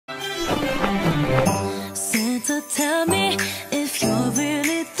Tell me if you're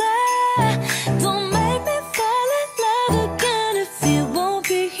really there. Don't make me fall in love again if you won't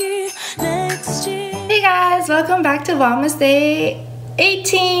be here next year. Hey guys, welcome back to VLOGMAS Day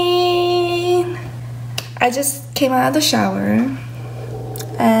 18. I just came out of the shower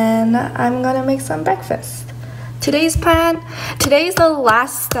and I'm gonna make some breakfast. Today's the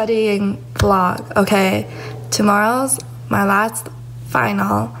last studying vlog, okay? Tomorrow's my last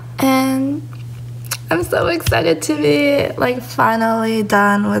final and I'm so excited to be like finally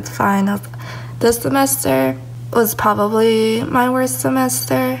done with finals. This semester was probably my worst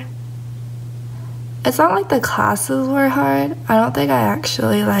semester. It's not like the classes were hard. I don't think I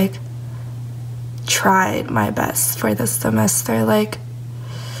actually like tried my best for this semester. Like,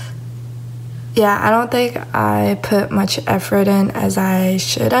 yeah, I don't think I put much effort in as I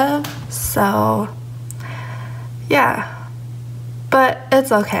should have. So, yeah. But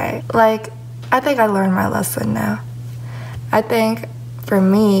it's okay. Like, I think I learned my lesson now. I think for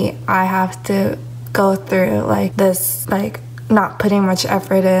me, I have to go through like this, like not putting much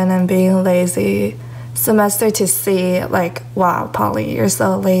effort in and being lazy semester to see like, wow, Pauline, you're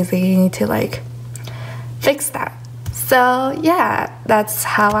so lazy. You need to like fix that. So yeah, that's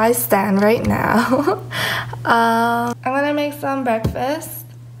how I stand right now. I'm gonna make some breakfast,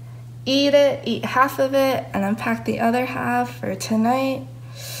 eat half of it, and then pack the other half for tonight.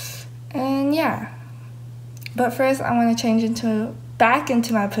 And yeah, but first I'm gonna change back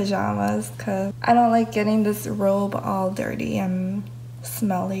into my pajamas because I don't like getting this robe all dirty and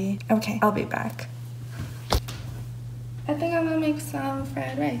smelly. Okay, I'll be back. I think I'm gonna make some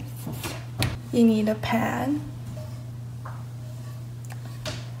fried rice. You need a pan.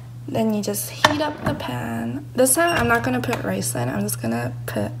 Then you just heat up the pan. This time I'm not gonna put rice in. I'm just gonna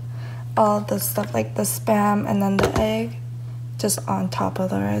put all the stuff like the Spam and then the egg just on top of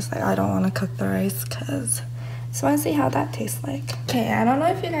the rice. Like, I don't want to cook the rice because I just want to see how that tastes like. Okay, I don't know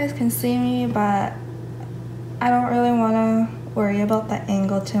if you guys can see me, but I don't really want to worry about the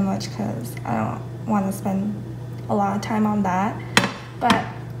angle too much because I don't want to spend a lot of time on that. But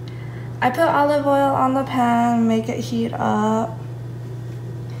I put olive oil on the pan, make it heat up,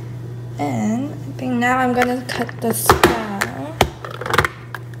 and I think now I'm gonna cut the Spam.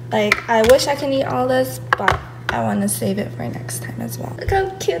 Like, I wish I can eat all this, but I want to save it for next time as well. Look how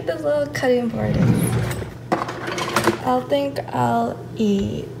cute this little cutting board is. I think I'll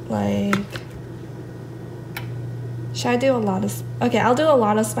eat like... Should I do a lot of... Okay, I'll do a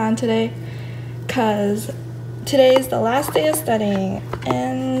lot of Spam today because today is the last day of studying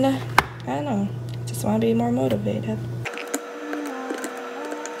and I don't know, just want to be more motivated.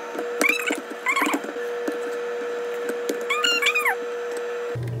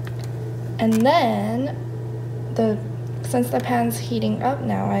 And then since the pan's heating up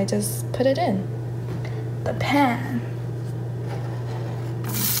now, I just put it in the pan.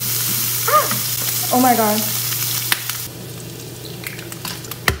 Ah! Oh my god.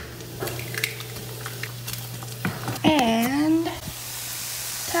 And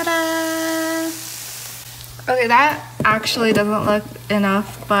ta-da! Okay, that actually doesn't look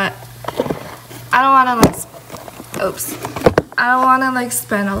enough, but I don't want to like, oops. I don't want to like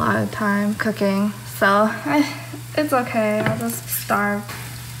spend a lot of time cooking, so it's okay. I'll just starve.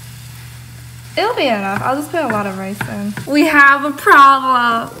 It'll be enough. I'll just put a lot of rice in. We have a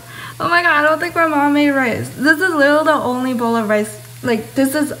problem. Oh my god, I don't think my mom made rice. This is literally the only bowl of rice. Like,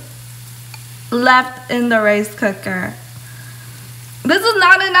 this is left in the rice cooker. This is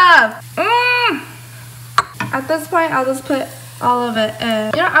not enough. At this point, I'll just put all of it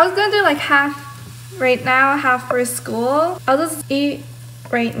in. You know, I was gonna do like half right now, half for school. I'll just eat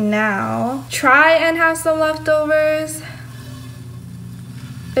right now. Try and have some leftovers.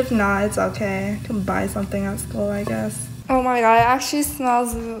 If not, it's okay. I can buy something at school, I guess. Oh my god, it actually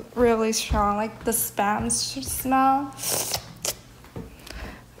smells really strong. Like the Spam smell.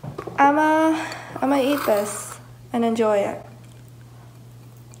 I'm gonna eat this and enjoy it.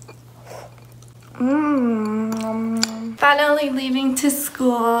 Finally leaving to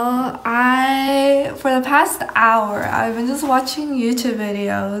school. For the past hour, I've been just watching YouTube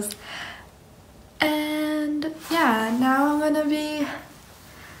videos. And yeah, now I'm gonna be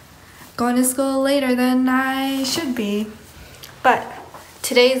going to school later than I should be. But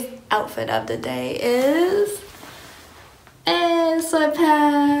today's outfit of the day is a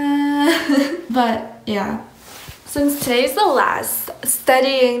sweatpants. But yeah, since today's the last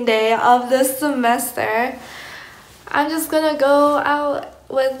studying day of this semester, I'm just gonna go out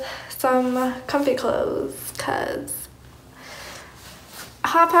with some comfy clothes because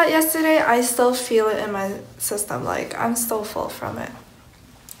hot pot yesterday, I still feel it in my system. Like, I'm still full from it.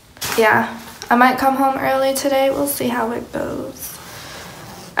 Yeah, I might come home early today. We'll see how it goes.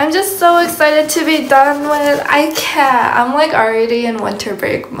 I'm just so excited to be done with. I can't. I'm like already in winter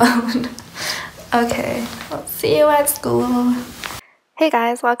break mode. Okay, I'll see you at school. Hey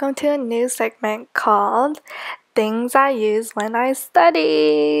guys, welcome to a new segment called Things I Use When I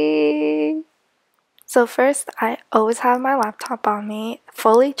Study. So first, I always have my laptop on me,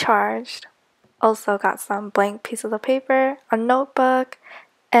 fully charged. Also got some blank pieces of paper, a notebook,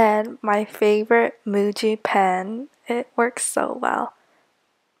 and my favorite Muji pen. It works so well.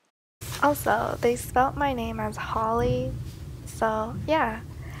 Also, they spelt my name as Holly, so yeah.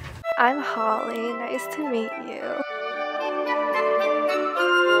 I'm Holly, nice to meet you.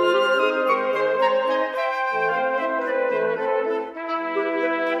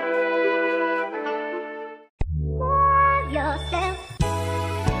 Yourself,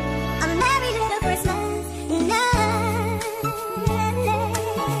 a merry little Christmas night.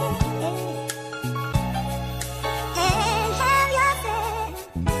 And have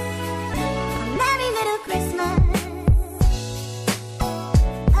yourself a merry little Christmas.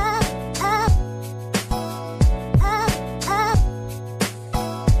 Up, up, up, up,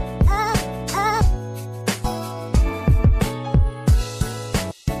 up, up.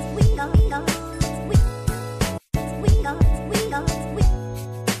 We go, we go, we go, we go, we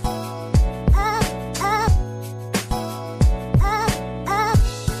up, up, up, up.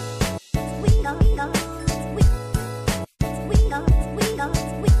 We go, we go, we go, we go, we go,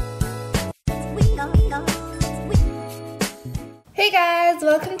 we go. Hey guys,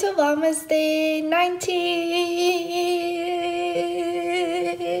 welcome to Vlogmas Day 19.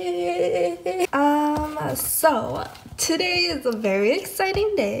 So today is a very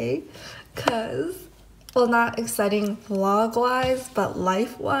exciting day, cause, well, not exciting vlog-wise, but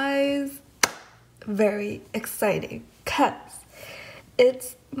life-wise, very exciting, cause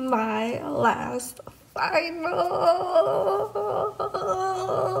it's my last final.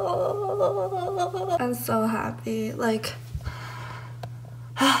 I'm so happy, like,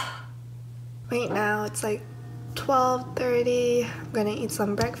 right now it's like 12:30. I'm gonna eat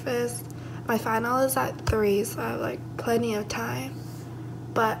some breakfast. My final is at 3, so I have like plenty of time.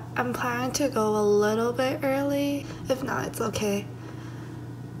 But I'm planning to go a little bit early. If not, it's okay.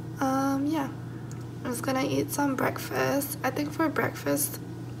 Yeah. I'm just gonna eat some breakfast. I think for breakfast,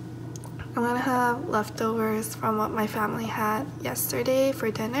 I'm gonna have leftovers from what my family had yesterday for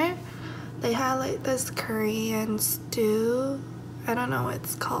dinner. They had like this Korean stew. I don't know what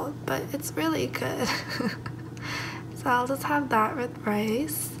it's called, but it's really good. So I'll just have that with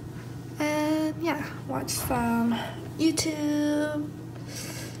rice. And yeah, watch some YouTube.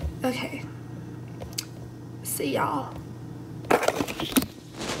 Okay. See y'all.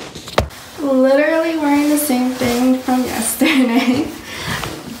 Literally wearing the same thing from yesterday.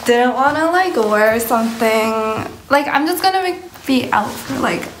 Didn't want to like wear something. Like I'm just gonna be out for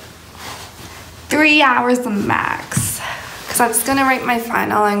like 3 hours max. Cause I'm just gonna write my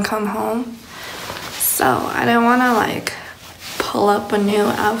final and come home. So I didn't want to like pull up a new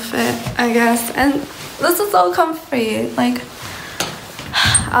outfit, I guess. And this is so comfy. Like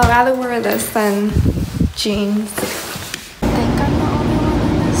I'd rather wear this than jeans. I think I'm the only one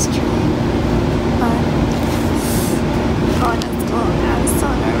in this train, but going to school. I'm so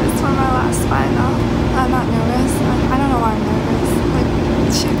nervous for my last final. I'm not nervous. I don't know why I'm nervous. Like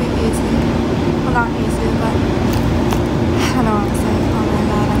it should be easy. Well, not easy, but I don't know what to say. Oh my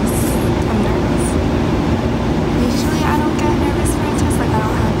god, I'm nervous. Usually I don't get nervous for a test. Like I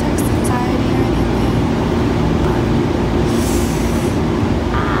don't have text anxiety or anything.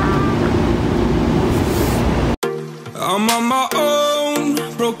 I'm on my own,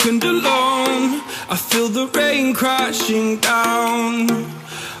 broken and alone. I feel the rain crashing down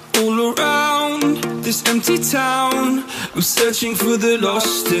all around this empty town. I'm searching for the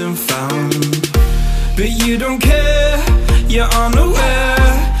lost and found, but you don't care, you're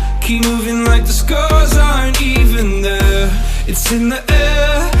unaware. Keep moving like the scars aren't even there. It's in the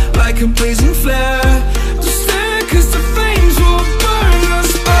air like a blazing flare. Just stare cause the flames will burn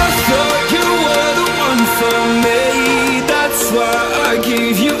us. I thought you were the one for me. That's why I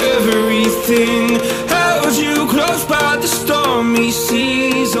gave you everything. Held you close by the stormy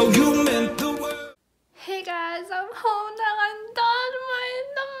seas. Oh, you meant the world. Hey guys, I'm home now. I'm done my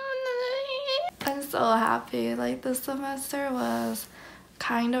I'm so happy. Like this semester was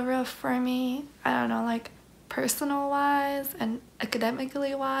kind of rough for me. I don't know, like personal wise and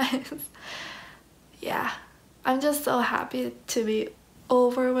academically wise. Yeah, I'm just so happy to be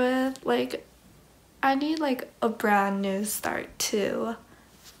over with. Like I need like a brand new start too.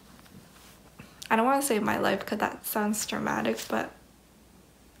 I don't want to say my life because that sounds dramatic, but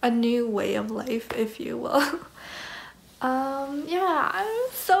a new way of life, if you will. Yeah,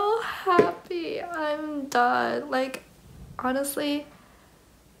 I'm so happy. I'm done. Like, honestly,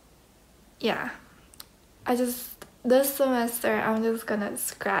 yeah. This semester, I'm just gonna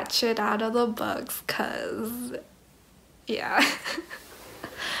scratch it out of the books, cause, yeah.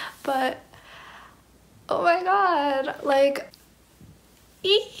 But, oh my god, like,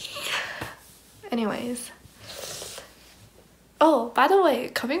 anyways. Oh, by the way,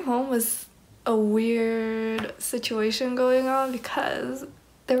 coming home was a weird situation going on because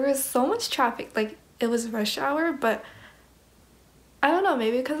there was so much traffic. Like, it was rush hour, but I don't know,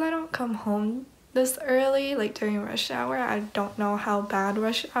 maybe because I don't come home this early, like during rush hour. I don't know how bad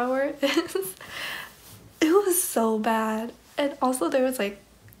rush hour is. It was so bad. And also there was like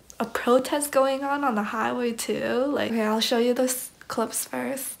a protest going on the highway too. Like, okay, I'll show you those clips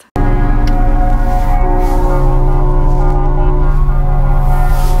first.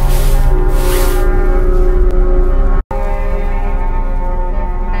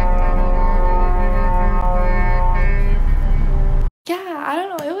 Yeah, I don't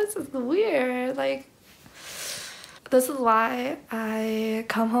know, it was just weird. Like, this is why I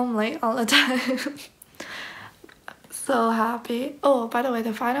come home late all the time. So happy. Oh, by the way,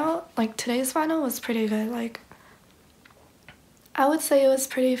 the final, like today's final was pretty good. Like, I would say it was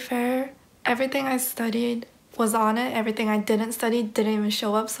pretty fair. Everything I studied was on it. Everything I didn't study didn't even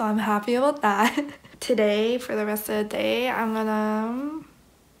show up, so I'm happy about that. Today, for the rest of the day, I'm gonna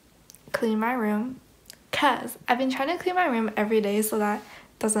clean my room, cause I've been trying to clean my room every day so that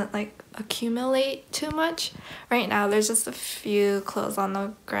it doesn't like accumulate too much. Right now, there's just a few clothes on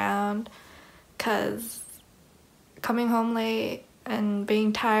the ground, cause coming home late and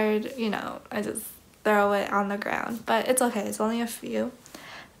being tired, you know, I just throw it on the ground. But it's okay, it's only a few.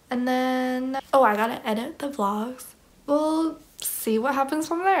 And then, oh, I gotta edit the vlogs. We'll see what happens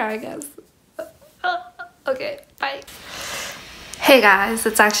from there, I guess. Okay, bye. Hey guys,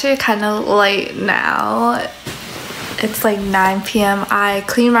 it's actually kind of late now. It's like 9 p.m. I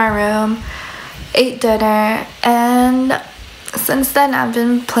cleaned my room, ate dinner, and since then I've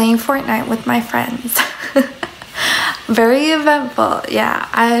been playing Fortnite with my friends. Very eventful. Yeah,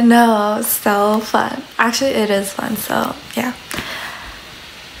 I know, so fun. Actually, it is fun, so yeah.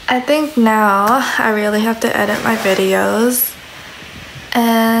 I think now I really have to edit my videos,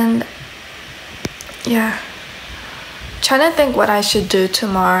 and yeah, trying to think what I should do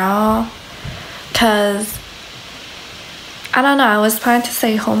tomorrow, cause I don't know, I was planning to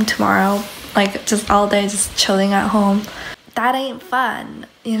stay home tomorrow, like just all day just chilling at home. That ain't fun,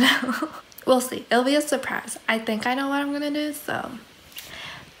 you know. We'll see. It'll be a surprise. I think I know what I'm gonna do, so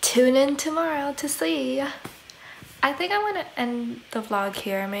tune in tomorrow to see. I think I'm gonna end the vlog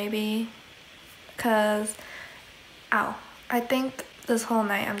here maybe, cause I think this whole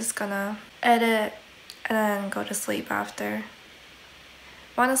night I'm just gonna edit and then go to sleep after.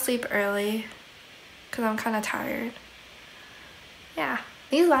 I want to sleep early cause I'm kind of tired. Yeah.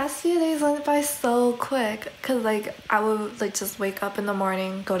 These last few days went by so quick because like I would like just wake up in the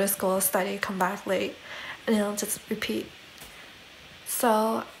morning, go to school, study, come back late, and it'll just repeat.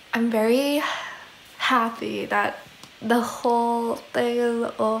 So I'm very happy that the whole thing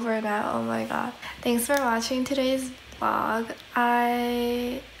is over now. Oh my god. Thanks for watching today's vlog.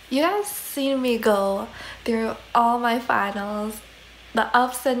 You guys seen me go through all my finals, the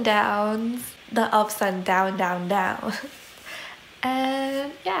ups and downs, the ups and down.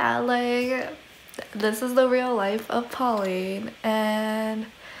 And yeah, like, this is the real life of Pauline, and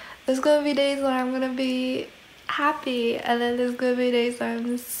there's gonna be days where I'm gonna be happy, and then there's gonna be days where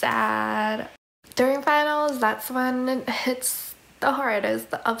I'm sad. During finals, that's when it hits the hardest.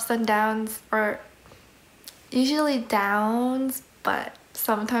 The ups and downs are usually downs, but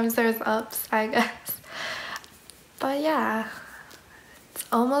sometimes there's ups, I guess. But yeah.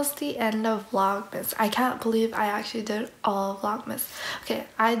 Almost the end of Vlogmas. I can't believe I actually did all of Vlogmas. Okay,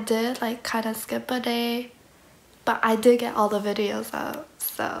 I did like kind of skip a day, but I did get all the videos out,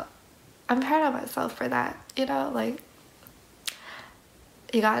 so I'm proud of myself for that. You know, like,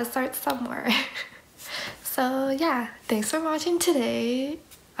 you gotta start somewhere. So yeah, thanks for watching today.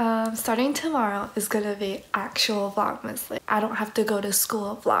 Starting tomorrow is gonna be actual Vlogmas. Like, I don't have to go to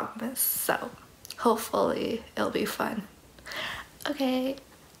school Vlogmas, so hopefully it'll be fun. Okay,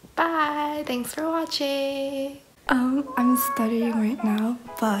 bye. Thanks for watching. I'm studying right now,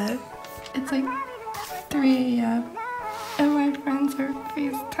 but it's like 3 a.m. and my friends are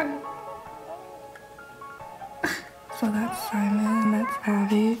FaceTime. So that's Simon and that's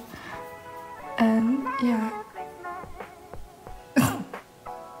Abby. And yeah,